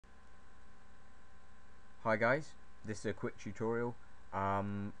Hi guys, this is a quick tutorial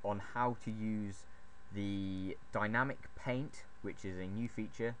on how to use the dynamic paint, which is a new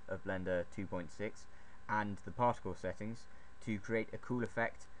feature of Blender 2.6, and the particle settings to create a cool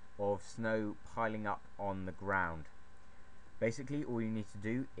effect of snow piling up on the ground. Basically all you need to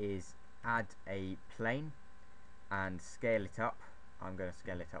do is add a plane and scale it up. I'm going to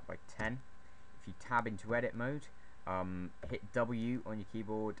scale it up by 10. If you tab into edit mode, hit W on your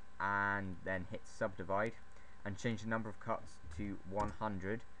keyboard and then hit subdivide and change the number of cuts to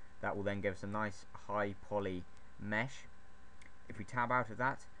 100. That will then give us a nice high poly mesh. If we tab out of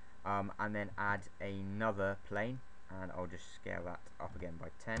that and then add another plane, and I'll just scale that up again by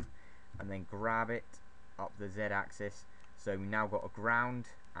 10 and then grab it up the Z axis, so we now got a ground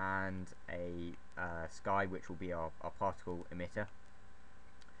and a sky, which will be our particle emitter.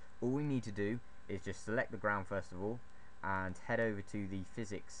 All we need to do is just select the ground first of all and head over to the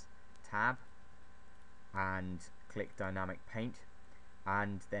physics tab and click dynamic paint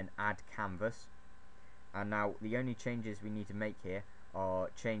and then add canvas. And now the only changes we need to make here are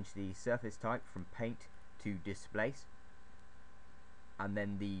change the surface type from paint to displace, and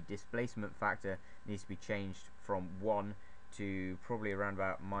then the displacement factor needs to be changed from 1 to probably around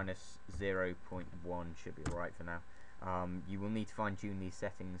about minus 0.1 should be alright for now. You will need to fine tune these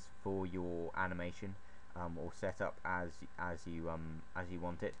settings for your animation or set up as you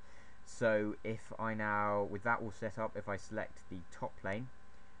want it. So if I now, with that all set up, if I select the top plane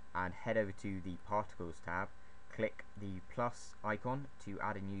and head over to the particles tab, click the plus icon to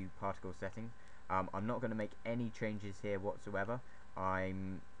add a new particle setting. I'm not going to make any changes here whatsoever.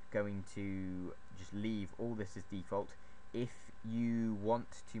 I'm going to just leave all this as default. If you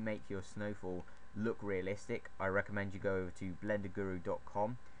want to make your snowfall look realistic, I recommend you go over to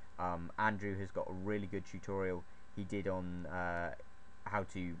blenderguru.com. Andrew has got a really good tutorial he did on how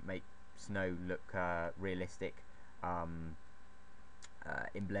to make snow look realistic in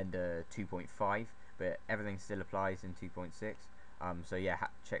Blender 2.5, but everything still applies in 2.6. So yeah,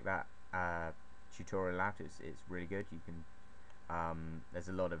 check that tutorial out. It's really good. You can there's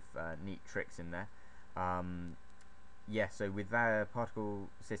a lot of neat tricks in there. Yeah, so with that particle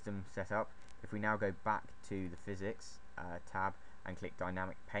system set up, if we now go back to the physics tab and click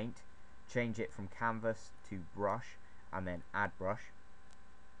dynamic paint, change it from canvas to brush and then add brush.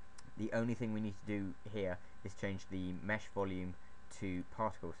 The only thing we need to do here is change the mesh volume to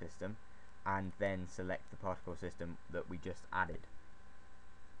particle system and then select the particle system that we just added.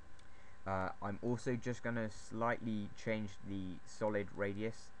 I'm also just going to slightly change the solid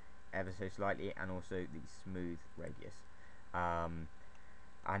radius ever so slightly, and also the smooth radius.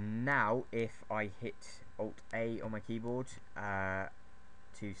 And now if I hit Alt A on my keyboard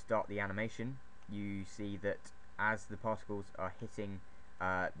to start the animation, you see that as the particles are hitting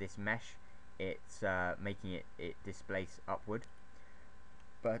this mesh, it's making it displace upward.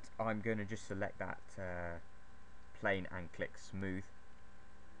 But I'm going to just select that plane and click smooth.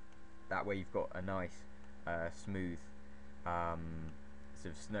 That way you've got a nice smooth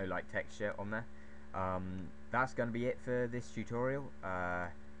sort of snow-like texture on there. That's going to be it for this tutorial.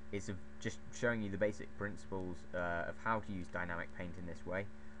 It's just showing you the basic principles of how to use dynamic paint in this way.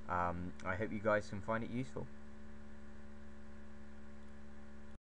 I hope you guys can find it useful.